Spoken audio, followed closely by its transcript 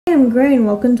I'm Gray and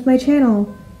welcome to my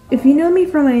channel. If you know me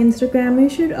from my Instagram, you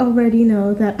should already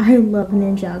know that I love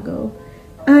Ninjago.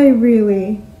 I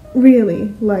really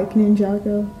like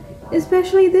Ninjago.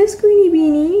 Especially this greeny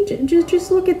beanie.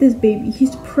 Just look at this baby,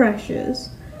 he's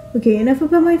precious. Okay, enough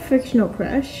about my fictional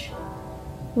crush.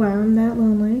 Wow, I'm that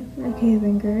lonely. Okay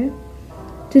then, Gray.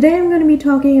 Today I'm going to be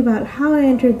talking about how I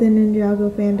entered the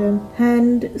Ninjago fandom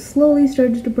and slowly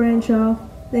started to branch off,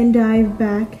 then dive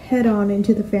back head-on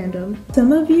into the fandom.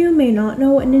 Some of you may not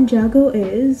know what Ninjago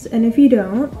is, and if you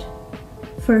don't,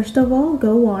 first of all,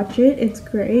 go watch it, it's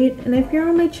great, and if you're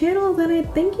on my channel, then I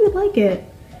think you'd like it.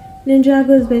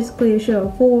 Ninjago is basically a show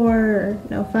of 4,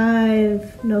 no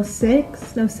 5, no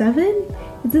 6, no 7?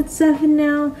 Is it 7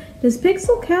 now? Does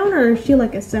Pixel count, or is she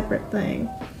like a separate thing?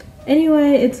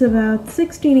 Anyway, it's about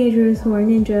 6 teenagers who are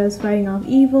ninjas fighting off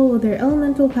evil with their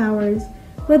elemental powers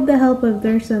with the help of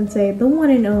their sensei, the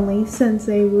one and only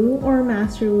Sensei Wu, or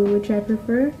Master Wu, which I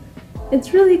prefer.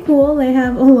 It's really cool, they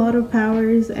have a lot of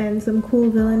powers and some cool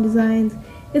villain designs.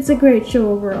 It's a great show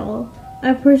overall.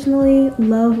 I personally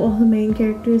love all the main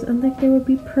characters and think they would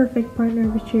be perfect partner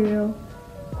material.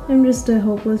 I'm just a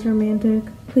hopeless romantic,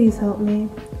 please help me.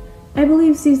 I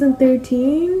believe season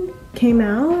 13 came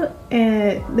out,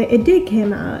 and it did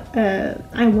came out.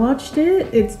 I watched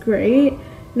it, it's great,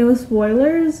 no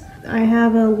spoilers. I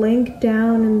have a link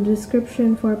down in the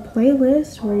description for a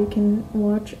playlist where you can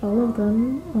watch all of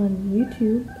them on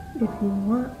YouTube if you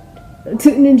want.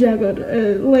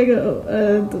 Ninjago,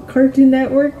 Lego, the Cartoon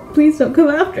Network, please don't come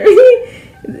after me.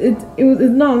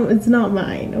 It's not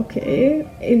mine, okay?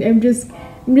 I'm just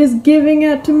giving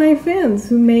it to my fans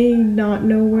who may not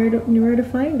know where to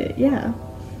find it. Yeah,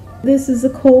 this is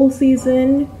a Cole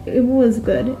season. It was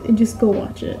good. Just go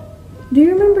watch it. Do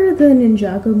you remember the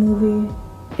Ninjago movie?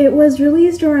 It was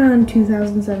released around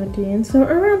 2017, so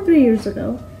around 3 years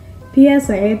ago. P.S.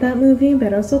 I hate that movie,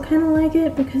 but also kind of like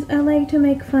it because I like to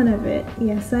make fun of it.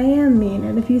 Yes, I am mean,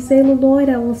 and if you say Lloyd,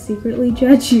 I will secretly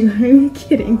judge you. I'm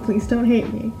kidding, please don't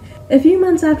hate me. A few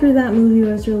months after that movie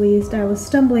was released, I was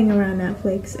stumbling around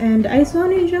Netflix, and I saw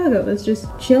Ninjago was just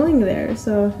chilling there,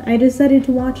 so I decided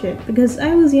to watch it, because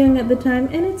I was young at the time,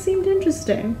 and it seemed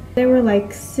interesting. There were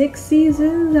like 6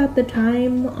 seasons at the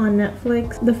time on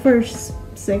Netflix, the first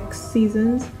 6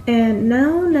 seasons, and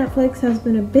now Netflix has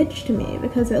been a bitch to me,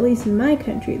 because at least in my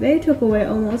country, they took away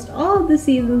almost all of the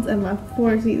seasons and left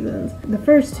 4 seasons. The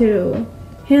first 2,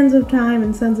 Hands of Time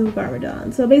and Sons of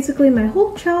Garmadon, so basically my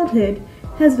whole childhood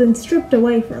has been stripped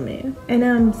away from me, and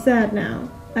I'm sad now.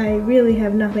 I really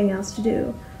have nothing else to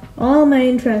do. All my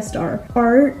interests are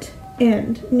art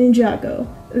and Ninjago.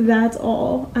 That's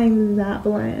all. I'm that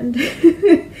bland.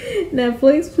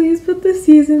 Netflix, please put the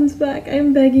seasons back.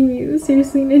 I'm begging you.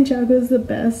 Seriously, Ninjago's the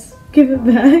best. Give it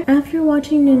back. After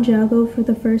watching Ninjago for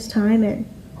the first time and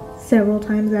several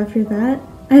times after that,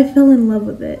 I fell in love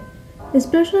with it.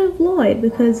 Especially with Lloyd,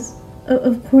 because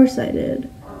of course I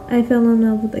did. I fell in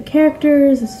love with the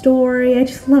characters, the story, I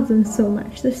just love them so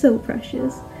much, they're so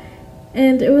precious.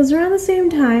 And it was around the same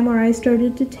time where I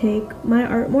started to take my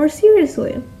art more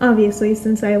seriously. Obviously,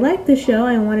 since I liked the show,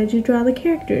 I wanted to draw the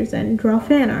characters and draw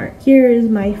fan art. Here is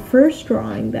my first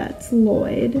drawing, that's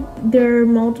Lloyd. There are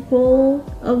multiple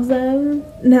of them.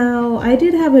 Now, I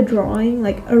did have a drawing,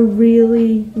 like a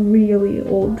really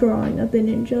old drawing of the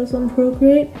ninjas on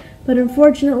Procreate, but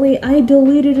unfortunately, I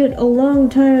deleted it a long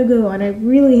time ago, and I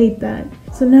really hate that.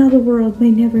 So now the world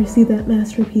may never see that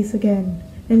masterpiece again.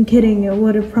 I'm kidding, it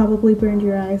would have probably burned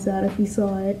your eyes out if you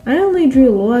saw it. I only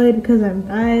drew Lloyd because I'm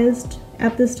biased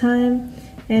at this time,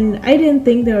 and I didn't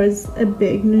think there was a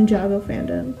big Ninjago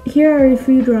fandom. Here are a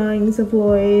few drawings of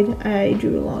Lloyd I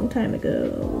drew a long time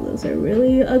ago. Those are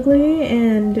really ugly,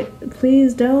 and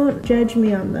please don't judge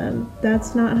me on them.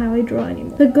 That's not how I draw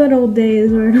anymore. The good old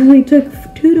days where it only took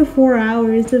 2 to 4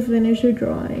 hours to finish a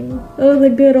drawing. Oh, the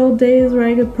good old days where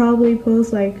I could probably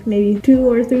post like maybe 2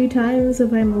 or 3 times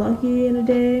if I'm lucky in a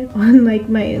day on like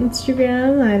my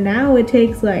Instagram, and now it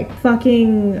takes like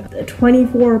fucking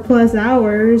 24 plus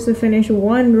hours to finish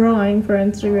one drawing for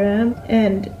Instagram,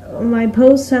 and my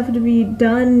posts have to be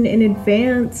done in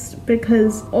advance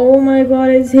because oh my god,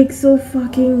 it takes so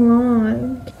fucking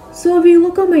long. So if you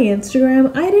look on my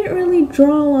Instagram, I didn't really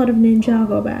draw a lot of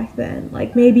Ninjago back then.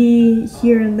 Like maybe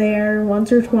here and there, once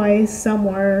or twice,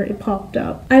 somewhere it popped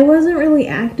up. I wasn't really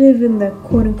active in the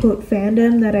quote-unquote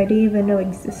fandom that I didn't even know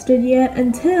existed yet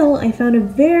until I found a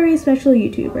very special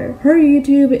YouTuber. Her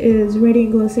YouTube is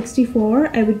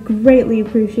RadiantGlow64. I would greatly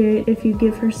appreciate if you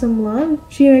give her some love.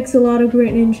 She makes a lot of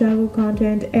great Ninjago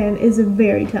content and is a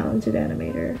very talented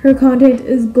animator. Her content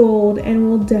is gold and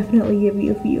will definitely give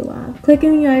you a few laughs. Click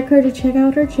in the asked her to check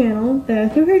out her channel.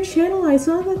 Through her channel, I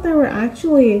saw that there were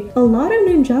actually a lot of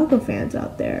Ninjago fans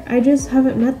out there. I just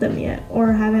haven't met them yet,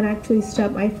 or haven't actually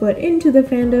stepped my foot into the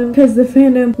fandom, because the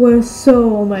fandom was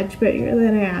so much bigger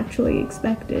than I actually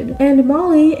expected. And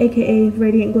Molly, aka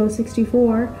Radiant Glow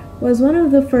 64, was one of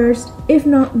the first, if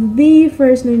not the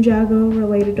first, Ninjago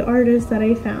related artists that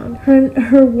I found.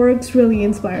 Her works really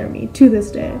inspire me to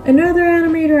this day. Another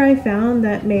animator I found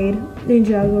that made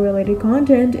Ninjago related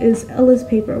content is Ellis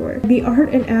Paperwork. The art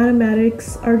and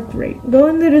animatics are great. Go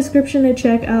in the description to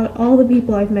check out all the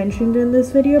people I've mentioned in this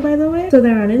video, by the way. So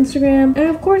they're on Instagram, and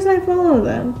of course I follow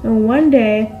them. And one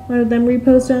day, one of them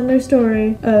reposted on their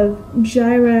story of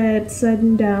Jira at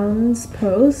Sundowns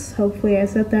posts. Hopefully I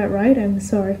said that right. I'm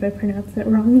sorry if I pronounced that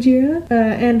wrong, Jira.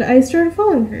 And I started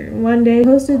following her. One day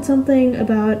posted something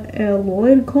about a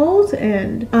Lloyd cult,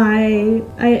 and I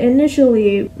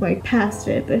initially like passed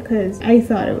it because I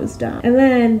thought it was dumb. And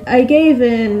then I gave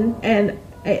in and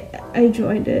I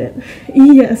joined it.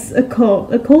 Yes, a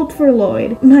cult for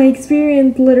Lloyd. My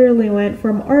experience literally went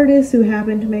from artists who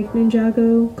happen to make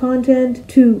Ninjago content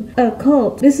to a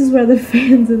cult. This is where the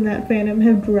fans in that fandom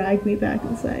have dragged me back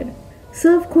inside.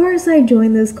 So of course I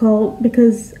joined this cult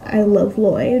because I love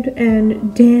Lloyd,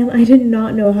 and damn, I did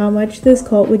not know how much this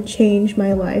cult would change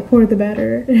my life for the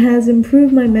better. It has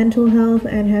improved my mental health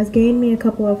and has gained me a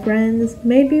couple of friends,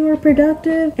 made me more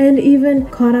productive, and even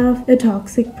cut off a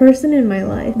toxic person in my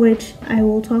life, which I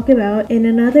will talk about in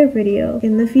another video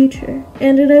in the future.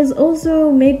 And it has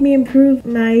also made me improve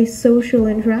my social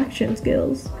interaction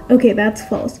skills. Okay, that's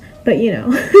false, but you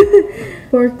know.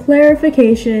 For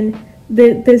clarification,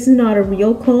 this is not a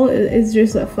real cult. It's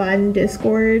just a fun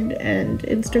Discord and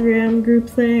Instagram group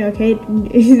thing, okay?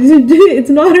 It's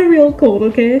not a real cult,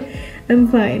 okay? I'm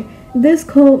fine. This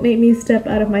cult made me step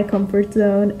out of my comfort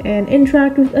zone and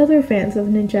interact with other fans of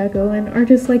Ninjago and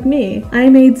artists like me. I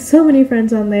made so many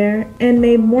friends on there and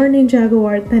made more Ninjago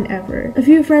art than ever. A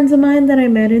few friends of mine that I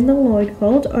met in the Lloyd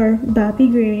cult are Bappy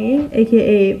Greenie,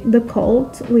 aka the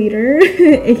cult leader,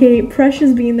 aka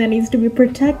Precious Bean that needs to be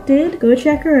protected. Go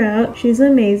check her out. She's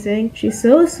amazing. She's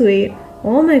so sweet.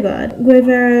 Oh my god.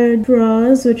 Guevara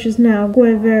Draws, which is now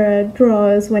Guevara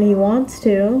Draws when he wants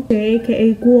to,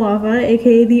 aka Guava,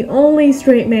 aka the only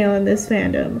straight male in this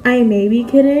fandom. I may be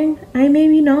kidding, I may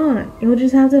be not. You'll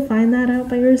just have to find that out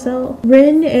by yourself.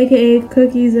 Rin, aka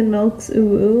Cookies and Milks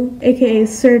Uwu, aka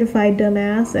Certified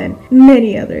Dumbass, and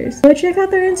many others. Go check out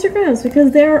their Instagrams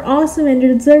because they are awesome and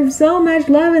deserve so much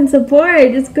love and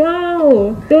support. Just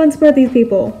go and support these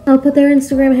people. I'll put their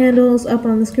Instagram handles up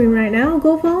on the screen right now.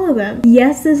 Go follow them.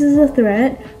 Yes, this is a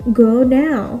threat. Go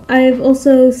now. I've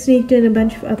also sneaked in a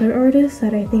bunch of other artists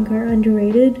that I think are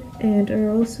underrated and are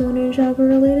also Ninjago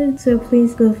related, so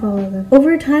please go follow them.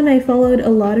 Over time, I followed a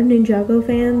lot of Ninjago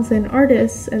fans and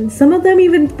artists, and some of them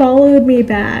even followed me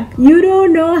back. You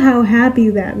don't know how happy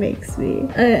that makes me.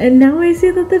 And now I see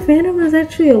that the fandom is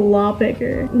actually a lot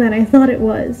bigger than I thought it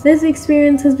was. This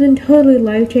experience has been totally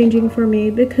life-changing for me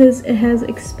because it has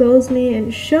exposed me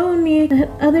and shown me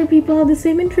that other people have the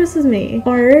same interests as me.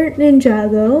 Art,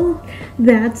 Ninjago,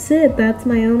 that's it. That's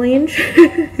my only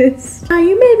interest. Now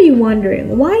you may be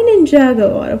wondering, why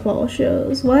Ninjago out of all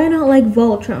shows? Why not like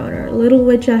Voltron or Little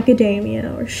Witch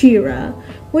Academia or She-Ra?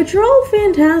 Which are all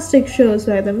fantastic shows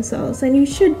by themselves, and you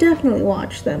should definitely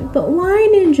watch them. But why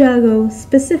Ninjago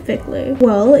specifically?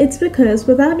 Well, it's because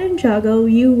without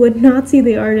Ninjago, you would not see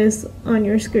the artists on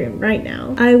your screen right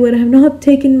now. I would have not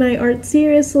taken my art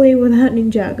seriously without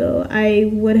Ninjago. I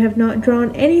would have not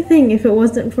drawn anything if it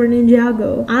wasn't for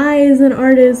Ninjago. I, as an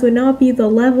artist, would not be the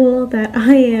level that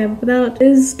I am without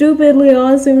this stupidly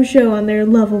awesome show on their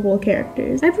lovable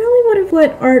characters. I probably would have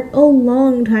quit art a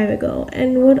long time ago,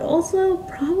 and would also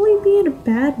probably be in a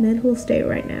bad mental state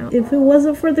right now if it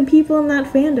wasn't for the people in that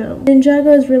fandom. Ninjago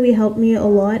has really helped me a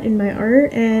lot in my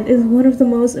art and is one of the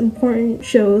most important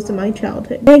shows in my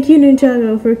childhood. Thank you,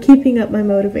 Ninjago, for keeping up my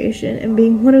motivation and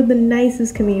being one of the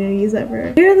nicest communities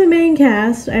ever. Here are the main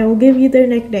cast. I will give you their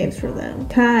nicknames for them.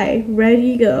 Kai, Red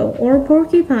Ego, or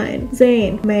Porcupine.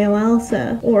 Zane, Male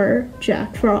Elsa, or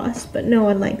Jack Frost, but no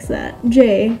one likes that.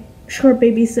 Jay, Short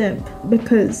Baby Simp,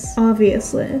 because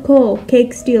obviously. Cole,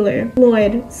 Cake Stealer.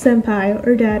 Lloyd, Senpai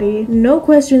or Daddy, no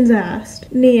questions asked.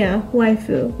 Nia,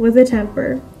 Waifu, with a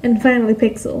temper. And finally,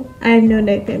 Pixel. I have no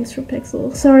nicknames for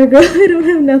Pixel. Sorry, girl, I don't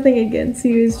have nothing against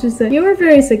you. It's just that you were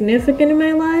very significant in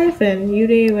my life, and you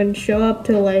didn't even show up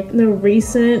to like the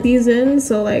recent season,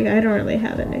 so like I don't really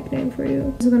have a nickname for you.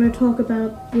 I'm just gonna talk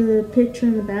about the picture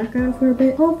in the background for a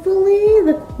bit. Hopefully,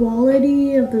 the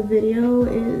quality of the video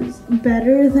is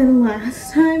better than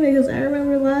last time, because I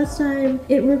remember last time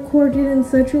it recorded in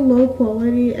such a low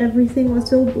quality. Everything was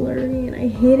so blurry, and I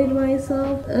hated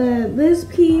myself. This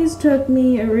piece took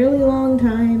me a really long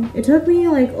time. It took me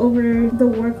like over the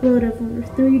workload of over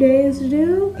 3 days to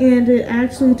do, and it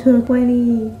actually took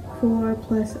 24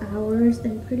 plus hours.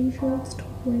 I'm pretty sure it's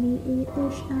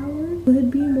 28-ish hours.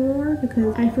 Could be more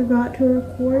because I forgot to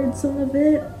record some of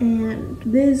it, and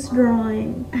this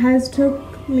drawing has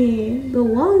took me the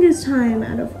longest time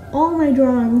out of all my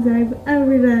drawings that I've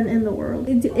ever done in the world.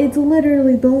 It's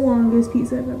literally the longest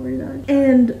piece I've ever done,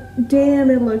 and damn,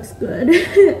 it looks good.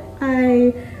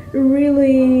 I'm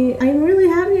really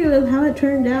happy with how it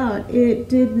turned out. It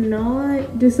did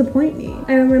not disappoint me.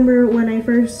 I remember when I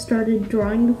first started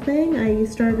drawing the thing, I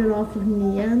started off with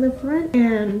Mia in the front,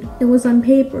 and it was on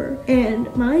paper,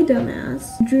 and my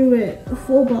dumbass drew it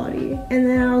full body, and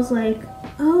then I was like,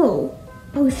 oh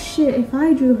shit, if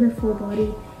I drew her full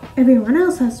body, everyone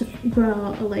else has to draw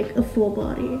like a full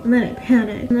body. And then I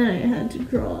panicked, and then I had to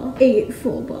draw 8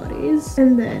 full bodies,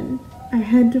 and then I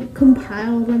had to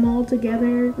compile them all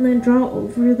together and then draw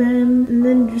over them, and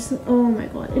then just, oh my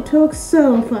god, it took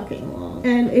so fucking long.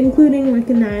 And including like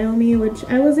Naomi, which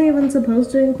I wasn't even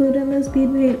supposed to include in the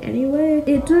speed paint anyway,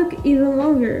 it took even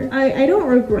longer. I don't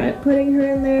regret putting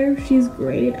her in there. She's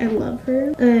great. I love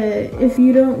her. If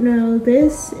you don't know,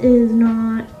 this is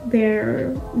not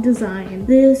their design.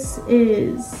 This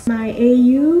is my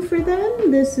AU for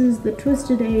them. This is the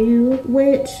Twisted AU,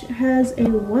 which has a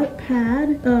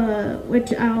Wattpad,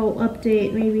 which I'll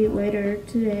update maybe later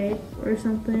today or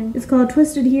something. It's called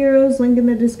Twisted Heroes, link in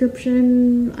the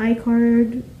description,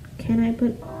 iCard. Can I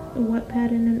put a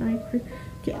Wattpad in an iCard?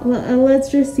 Okay, let's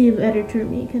just see if Editor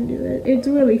Me can do it. It's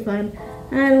really fun.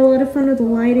 I had a lot of fun with the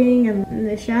lighting and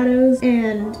the shadows,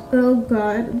 and oh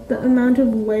god, the amount of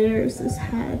layers this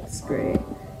had is great.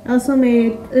 I also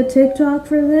made a TikTok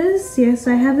for this. Yes,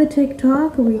 I have a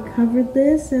TikTok. We covered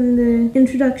this in the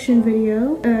introduction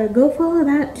video. Go follow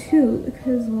that too,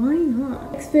 because why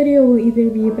not? Next video will either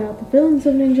be about the villains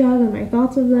of Ninjago and my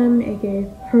thoughts of them, aka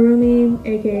Harumi,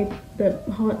 aka the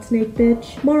hot snake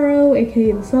bitch, Moro,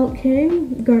 aka the Salt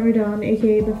King, Garmadon,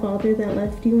 aka the father that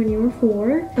left you when you were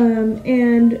 4,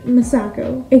 and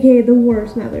Masako, aka the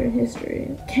worst mother in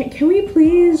history. Can we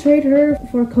please trade her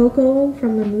for Coco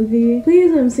from the movie?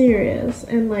 Please, I'm serious.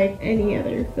 And like any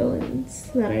other villains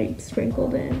that I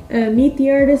sprinkled in. Meet the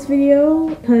artist video,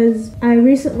 because I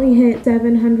recently hit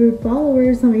 700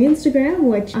 followers on my Instagram,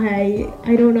 which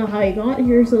I don't know how I got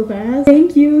here so fast.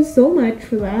 Thank you so much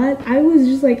for that. I was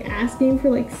just like asking for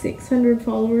like 600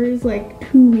 followers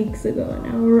like 2 weeks ago, and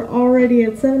now we're already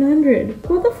at 700.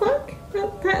 What the fuck?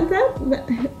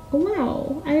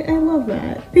 Wow, I love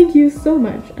that. Thank you so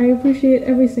much. I appreciate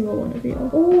every single one of you.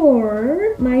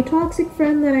 Or my toxic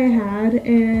friend that I had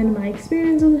and my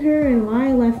experience with her and why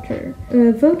I left her.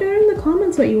 Vote down in the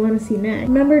comments what you want to see next.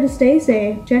 Remember to stay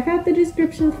safe. Check out the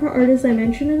description for artists I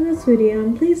mentioned in this video,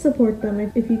 and please support them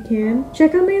if you can.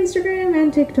 Check out my Instagram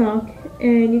and TikTok,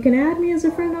 and you can add me as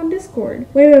a friend on Discord.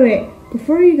 Wait.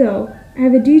 Before you go, I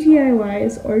have a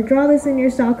DIYs or draw this in your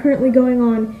style currently going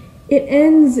on. It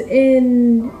ends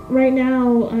in, right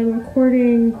now I'm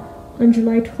recording on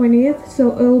July 20th,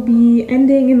 so it'll be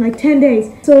ending in like 10 days.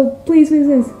 So please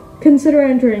consider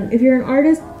entering. If you're an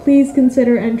artist, please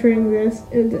consider entering this.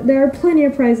 There are plenty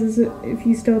of prizes if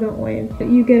you still don't win.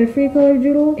 You get a free color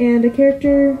doodle and a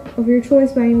character of your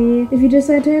choice by me. If you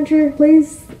decide to enter,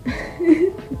 please.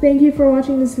 Thank you for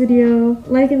watching this video.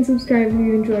 Like and subscribe if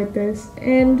you enjoyed this,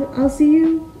 and I'll see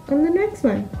you on the next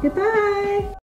one. Goodbye!